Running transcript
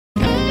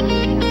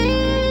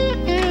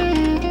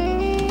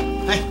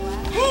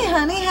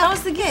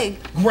was the gig?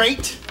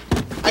 Great.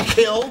 I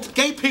killed.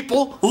 Gay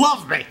people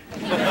love me.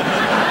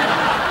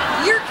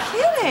 You're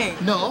kidding.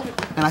 No.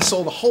 And I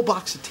sold a whole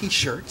box of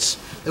T-shirts.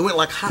 They went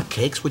like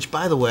hotcakes, which,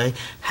 by the way,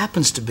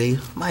 happens to be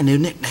my new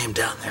nickname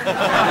down there. They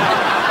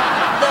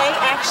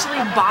actually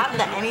bought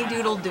the Any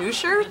Doodle Do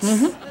shirts?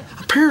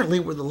 Mm-hmm. Apparently,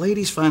 where the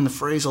ladies find the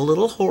phrase a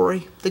little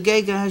hoary, the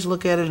gay guys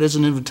look at it as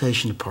an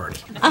invitation to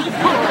party.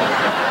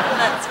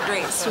 That's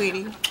great,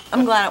 sweetie.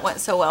 I'm glad it went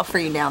so well for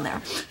you down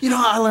there. You know,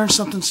 I learned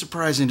something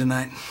surprising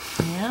tonight.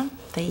 Yeah?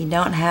 That you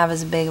don't have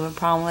as big of a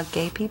problem with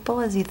gay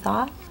people as you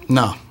thought?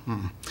 No.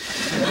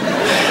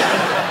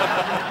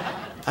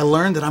 I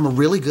learned that I'm a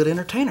really good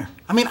entertainer.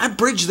 I mean, I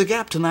bridged the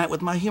gap tonight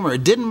with my humor.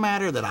 It didn't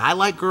matter that I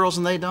like girls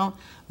and they don't.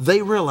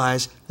 They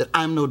realize that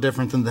I'm no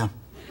different than them.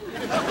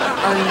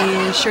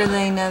 Are you sure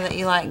they know that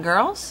you like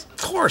girls?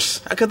 Of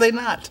course. How could they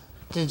not?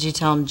 Did you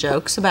tell them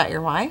jokes about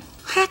your wife?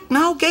 Heck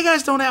no. Gay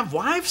guys don't have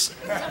wives.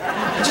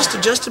 I just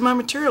adjusted my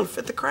material to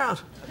fit the crowd.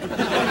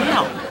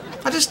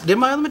 I just did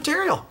my own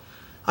material.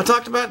 I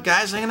talked about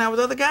guys hanging out with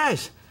other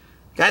guys.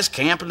 Guys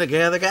camping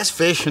together, guys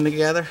fishing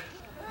together.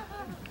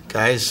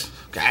 Guys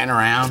guying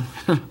around.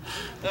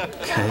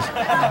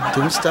 Guys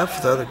doing stuff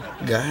with other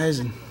guys.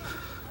 And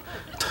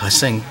I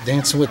sing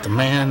Dancing with the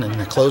Man and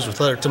the Clothes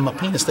with Letter to My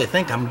Penis. They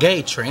think I'm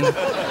gay, Trina.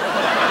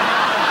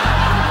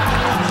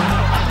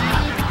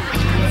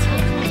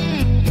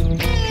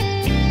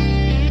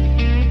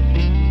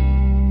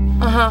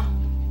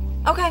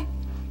 Okay.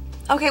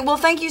 Okay, well,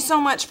 thank you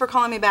so much for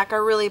calling me back. I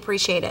really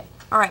appreciate it.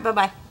 All right,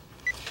 bye-bye.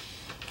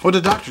 What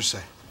did the doctor say?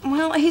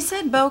 Well, he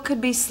said Bo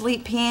could be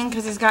sleep peeing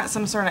because he's got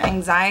some sort of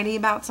anxiety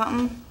about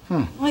something.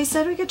 Well, he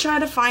said we could try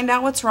to find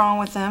out what's wrong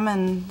with him,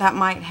 and that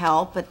might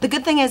help. But the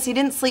good thing is he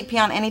didn't sleep pee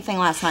on anything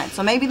last night,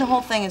 so maybe the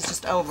whole thing is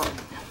just over.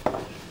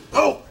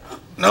 Oh,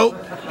 nope.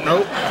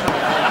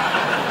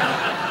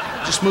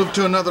 Just moved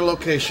to another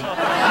location.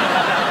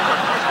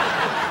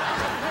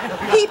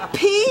 He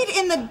peed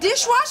in the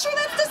dishwasher?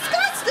 That's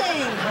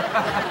disgusting!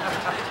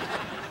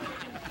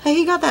 Hey,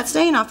 he got that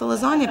stain off the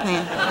lasagna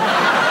pan.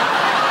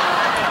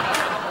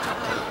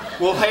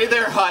 Well, hey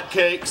there,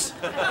 hotcakes.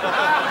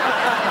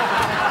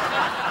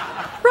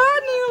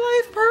 Rodney, your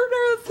life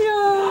partner with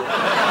you.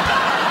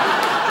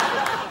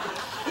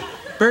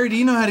 Barry, do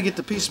you know how to get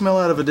the pee smell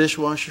out of a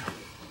dishwasher?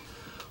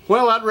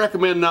 Well, I'd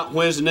recommend not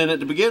whizzing in it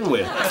to begin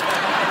with.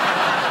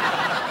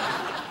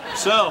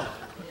 So,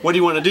 what do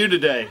you want to do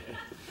today?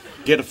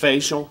 Get a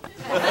facial?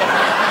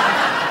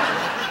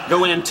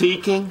 Go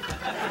antiquing?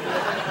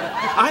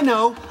 I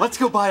know. Let's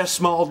go buy a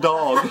small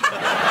dog.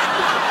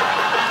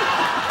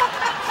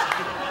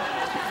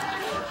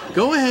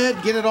 Go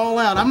ahead, get it all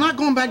out. I'm not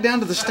going back down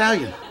to the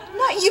Stallion.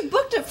 No, you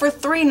booked it for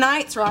 3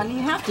 nights, Rodney.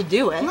 You have to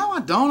do it. No, I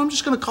don't. I'm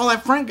just going to call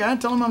that Frank guy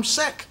and tell him I'm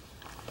sick.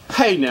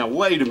 Hey, now,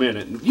 wait a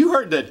minute. You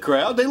heard that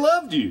crowd. They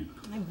loved you.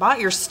 They bought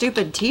your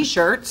stupid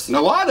T-shirts. A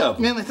lot of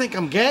them. Man, they think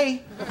I'm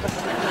gay.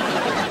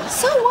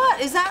 So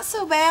what? Is that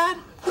so bad?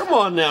 Come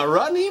on now,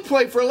 Rodney. You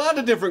play for a lot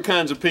of different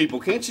kinds of people.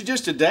 Can't you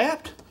just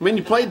adapt? I mean,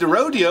 you played the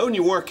rodeo and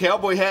you wore a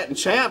cowboy hat and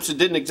chaps. It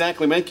didn't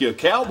exactly make you a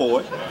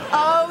cowboy.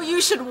 Oh, you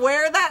should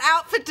wear that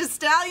outfit to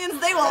Stallions.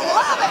 They will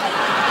love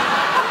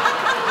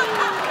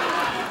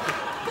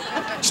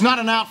it. It's not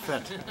an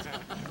outfit.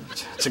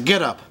 It's a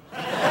get-up.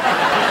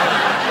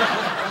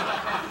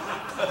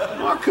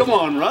 Oh, come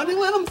on, Rodney.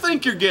 Let them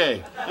think you're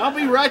gay. I'll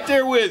be right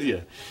there with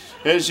you.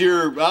 As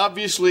your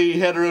obviously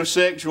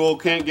heterosexual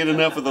can't get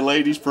enough of the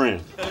ladies'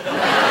 friend.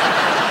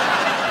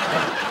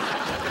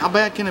 How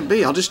bad can it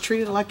be? I'll just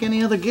treat it like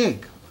any other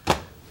gig.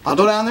 I'll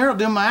go down there, I'll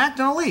do my act,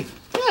 and I'll leave.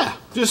 Yeah,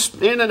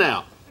 just in and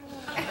out.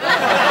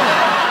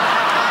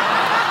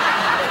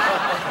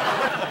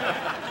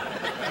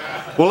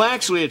 Well,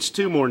 actually, it's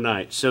 2 more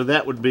nights, so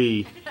that would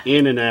be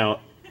in and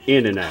out,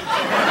 in and out.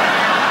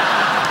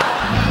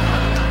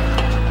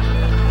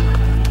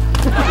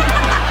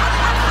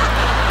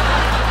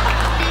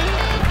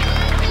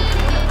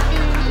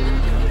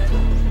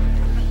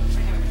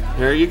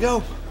 There you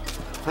go.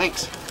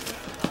 Thanks.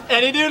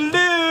 Any doodle do!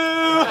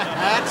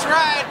 That's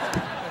right.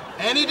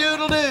 Any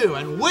doodle do,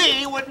 and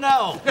we would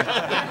know.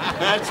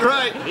 That's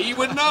right. He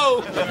would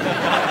know.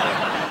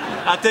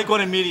 I'll take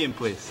one in medium,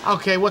 please.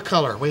 Okay, what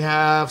color? We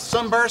have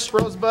Sunburst,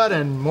 Rosebud,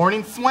 and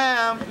Morning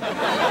Swam. Look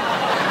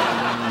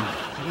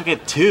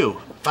at 2.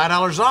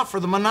 $5 off for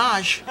the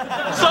Menage. Sold!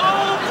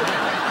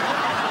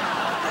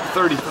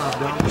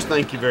 $35.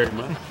 Thank you very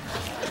much.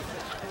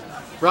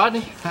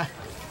 Rodney,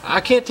 I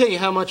can't tell you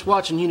how much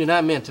watching you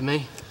tonight meant to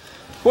me.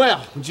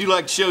 Well, would you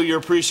like to show your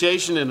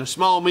appreciation in a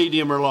small,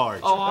 medium, or large?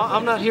 Oh,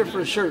 I'm not here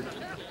for a shirt.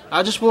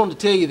 I just wanted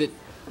to tell you that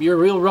you're a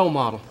real role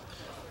model.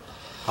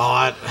 Oh,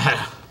 I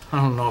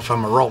don't know if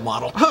I'm a role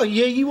model. Oh,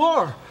 yeah, you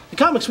are. The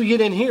comics we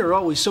get in here are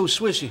always so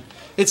swishy.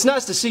 It's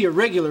nice to see a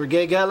regular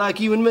gay guy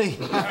like you and me.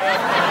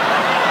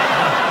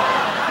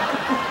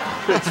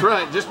 That's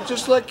right,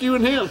 just like you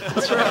and him.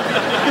 That's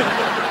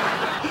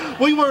right.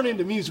 We weren't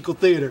into musical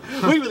theater.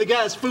 We were the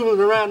guys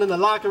fooling around in the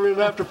locker room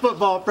after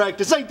football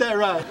practice. Ain't that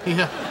right?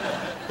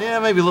 Yeah,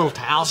 maybe a little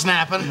towel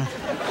snapping.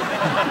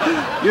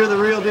 You're the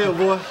real deal,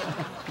 boy.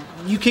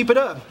 You keep it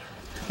up.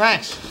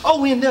 Thanks.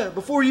 Oh, and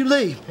before you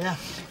leave, Yeah.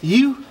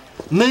 you,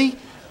 me,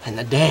 and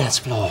the dance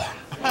floor.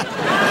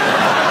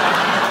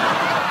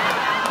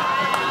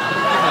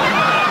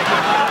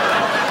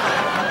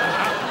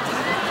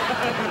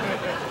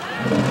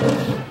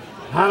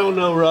 I don't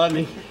know,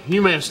 Rodney.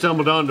 You may have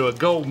stumbled onto a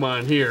gold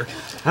mine here.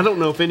 I don't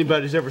know if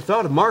anybody's ever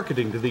thought of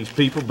marketing to these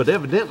people, but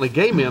evidently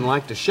gay men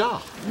like to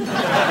shop. I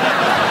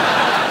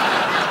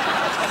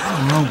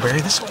don't know, Barry.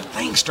 This whole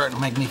thing's starting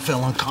to make me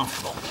feel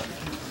uncomfortable.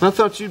 I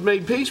thought you'd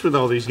made peace with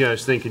all these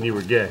guys thinking you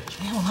were gay.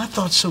 Yeah, well, I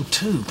thought so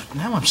too, but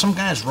now I'm some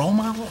guy's role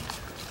model.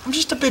 I'm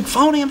just a big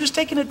phony. I'm just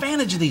taking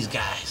advantage of these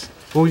guys.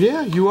 Well,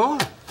 yeah, you are.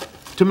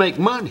 To make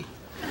money.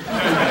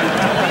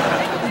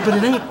 But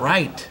it ain't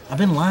right. I've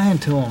been lying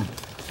to them.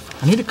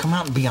 I need to come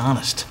out and be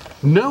honest.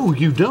 No,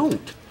 you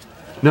don't.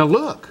 Now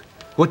look,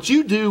 what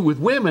you do with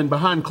women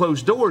behind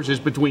closed doors is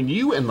between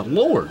you and the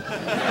Lord.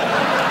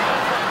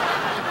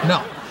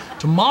 No.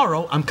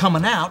 Tomorrow, I'm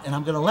coming out, and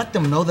I'm gonna let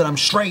them know that I'm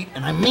straight,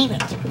 and I mean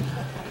it.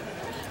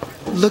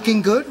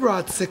 Looking good,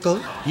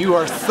 Rodsicle. You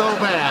are so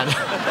bad.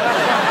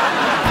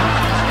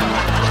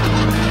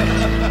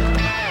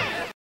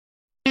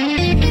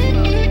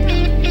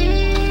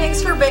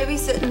 Thanks for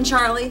babysitting,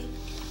 Charlie.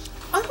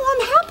 Oh,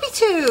 I'm happy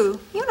to.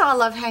 You know I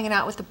love hanging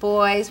out with the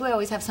boys. We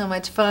always have so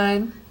much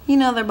fun. You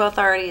know they're both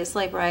already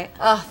asleep, right?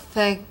 Oh,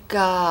 thank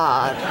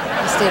God.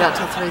 I stayed out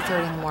till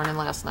 3:30 in the morning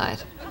last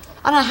night.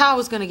 I don't know how I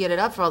was going to get it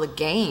up for all the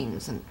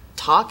games and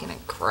talking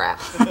and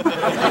crap. All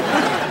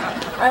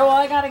right, well,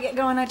 I gotta get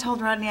going. I told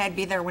Rodney I'd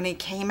be there when he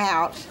came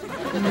out.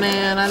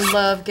 Man, I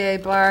love gay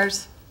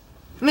bars.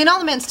 I mean, all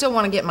the men still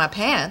want to get my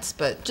pants,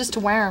 but just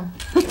to wear them.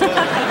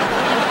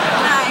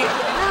 Night.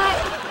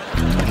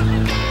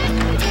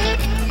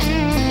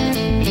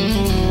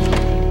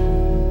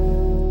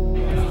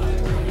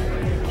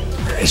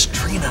 Where's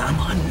Trina? I'm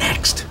on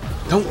next.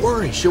 Don't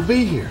worry, she'll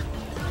be here.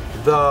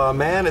 The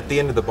man at the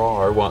end of the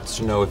bar wants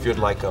to know if you'd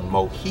like a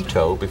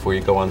mojito before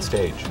you go on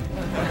stage.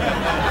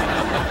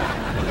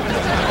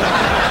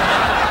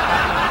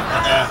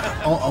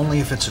 Only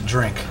if it's a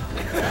drink.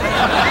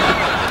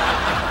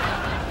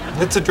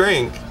 It's a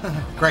drink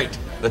Great.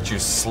 that you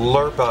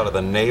slurp out of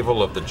the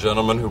navel of the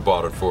gentleman who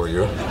bought it for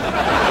you.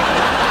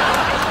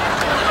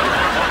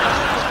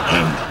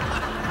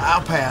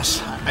 I'll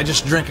pass. I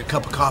just drank a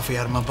cup of coffee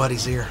out of my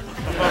buddy's ear.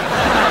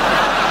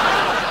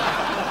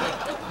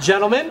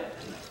 Gentlemen,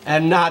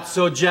 and not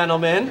so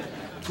gentlemen,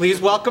 please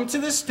welcome to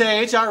the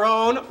stage our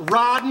own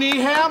Rodney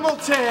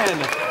Hamilton.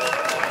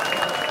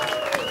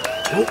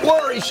 Don't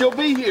worry, she'll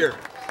be here.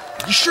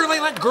 You sure they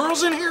let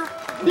girls in here?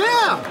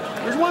 Yeah,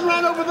 there's one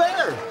right over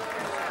there.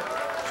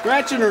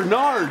 Scratching her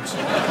nards.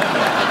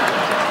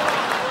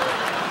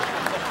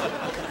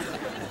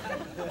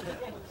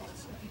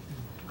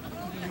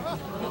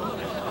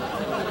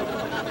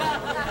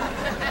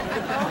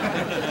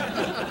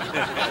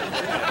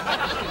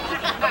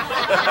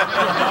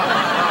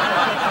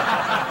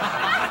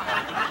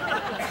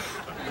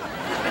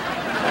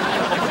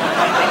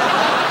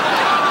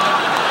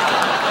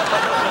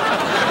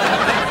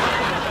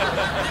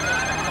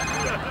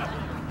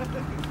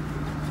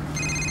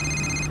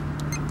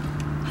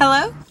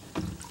 Hello?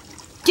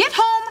 Get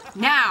home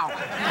now.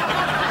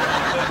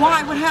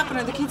 Why? What happened?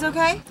 Are the kids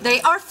okay? They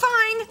are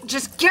fine.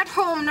 Just get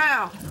home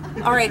now.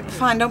 All right,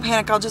 fine. Don't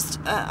panic.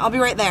 I'll be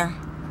right there.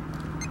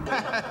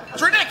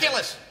 It's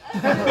ridiculous!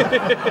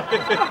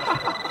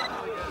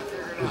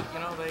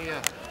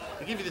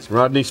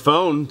 Rodney's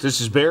phone.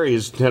 This is Barry,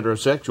 his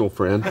heterosexual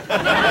friend.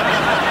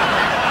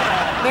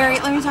 Barry,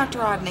 let me talk to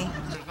Rodney.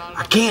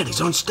 I can't.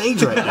 He's on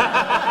stage right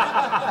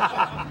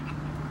now.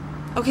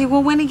 Okay,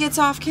 well, when he gets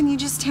off, can you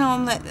just tell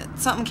him that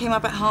something came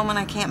up at home and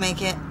I can't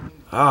make it?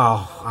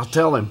 Oh, I'll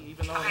tell him.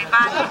 Okay,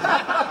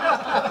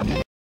 bye.